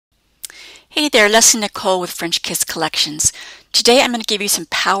Hey there, Leslie Nicole with French Kiss Collections. Today I'm going to give you some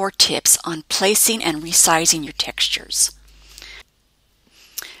power tips on placing and resizing your textures.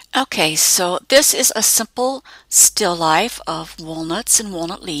 Okay, so this is a simple still life of walnuts and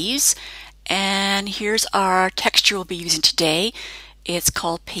walnut leaves, and here's our texture we'll be using today. It's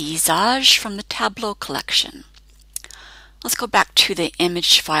called Paysage from the Tableau collection. Let's go back to the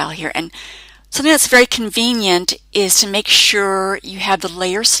image file here, and something that's very convenient is to make sure you have the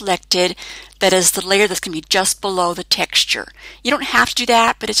layer selected that is the layer that's going to be just below the texture. You don't have to do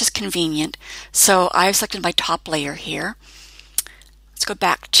that, but it's just convenient. So I've selected my top layer here. Let's go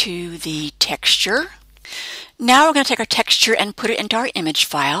back to the texture. Now we're going to take our texture and put it into our image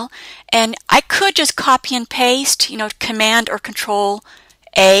file. And I could just copy and paste, Command or Control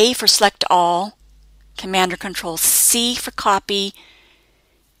A for select all, Command or Control C for copy,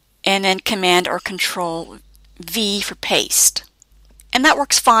 and then Command or Control V for paste. And that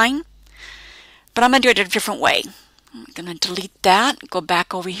works fine, but I'm going to do it a different way. I'm going to delete that, go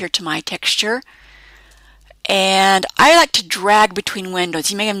back over here to my texture, and I like to drag between windows.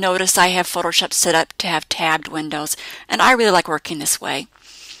 You may have noticed I have Photoshop set up to have tabbed windows, and I really like working this way.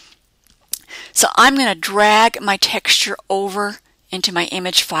 So I'm going to drag my texture over into my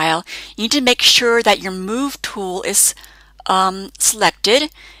image file. You need to make sure that your Move tool is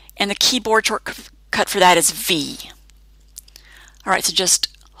selected, and the keyboard shortcut for that is V. Alright, so just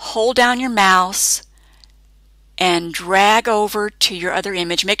hold down your mouse and drag over to your other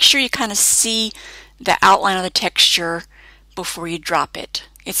image. Make sure you kind of see the outline of the texture before you drop it.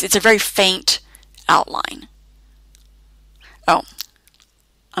 It's a very faint outline. Oh,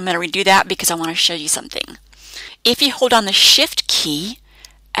 I'm going to redo that because I want to show you something. If you hold on the Shift key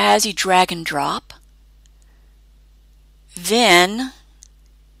as you drag and drop, then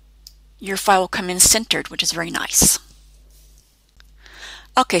your file will come in centered, which is very nice.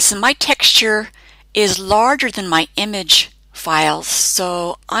 Okay, so my texture is larger than my image file,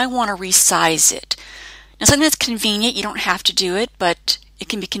 so I want to resize it. Now, something that's convenient, you don't have to do it, but it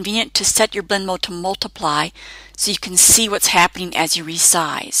can be convenient to set your blend mode to multiply so you can see what's happening as you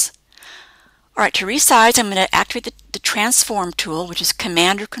resize. Alright, to resize, I'm going to activate the Transform tool, which is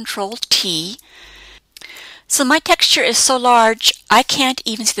Command or Control T. So my texture is so large, I can't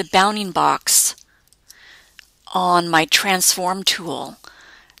even see the bounding box on my Transform tool.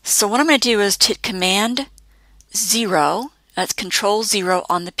 So what I'm going to do is hit Command 0, that's Control 0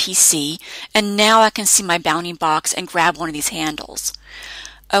 on the PC, and now I can see my bounding box and grab one of these handles.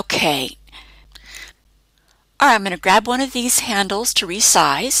 Okay. Alright, I'm going to grab one of these handles to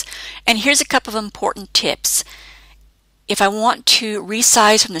resize, and here's a couple of important tips. If I want to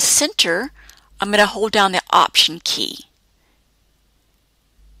resize from the center, I'm going to hold down the Option key.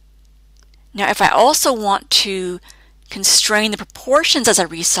 Now if I also want to constrain the proportions as I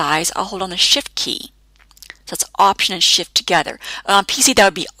resize, I'll hold on the Shift key. So it's Option and Shift together. On PC that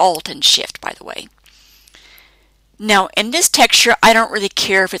would be Alt and Shift, by the way. Now in this texture I don't really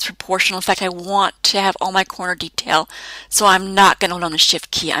care if it's proportional. In fact, I want to have all my corner detail, so I'm not going to hold on the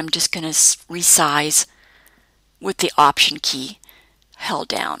Shift key. I'm just going to resize with the Option key held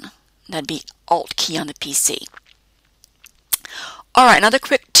down. That'd be Alt key on the PC. Alright, another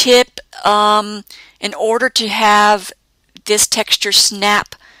quick tip. In order to have this texture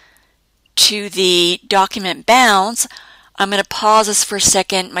snap to the document bounds, I'm going to pause this for a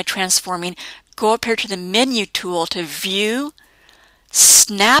second, my transforming, go up here to the menu tool to View,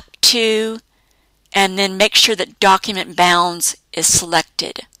 Snap to, and then make sure that document bounds is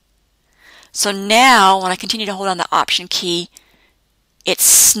selected. So now when I continue to hold on the Option key, it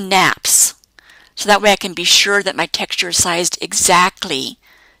snaps. So that way I can be sure that my texture is sized exactly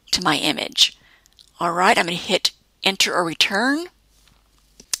to my image. Alright, I'm going to hit Enter or Return.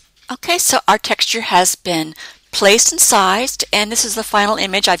 Okay, so our texture has been placed and sized, and this is the final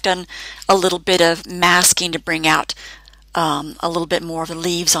image. I've done a little bit of masking to bring out a little bit more of the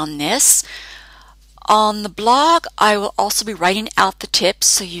leaves on this. On the blog, I will also be writing out the tips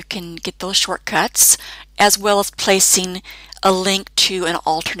so you can get those shortcuts, as well as placing a link to an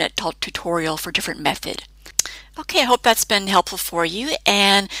alternate tutorial for a different method. Okay, I hope that's been helpful for you,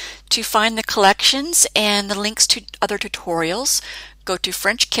 and to find the collections and the links to other tutorials, go to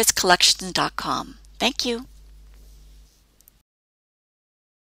FrenchKissCollections.com. Thank you.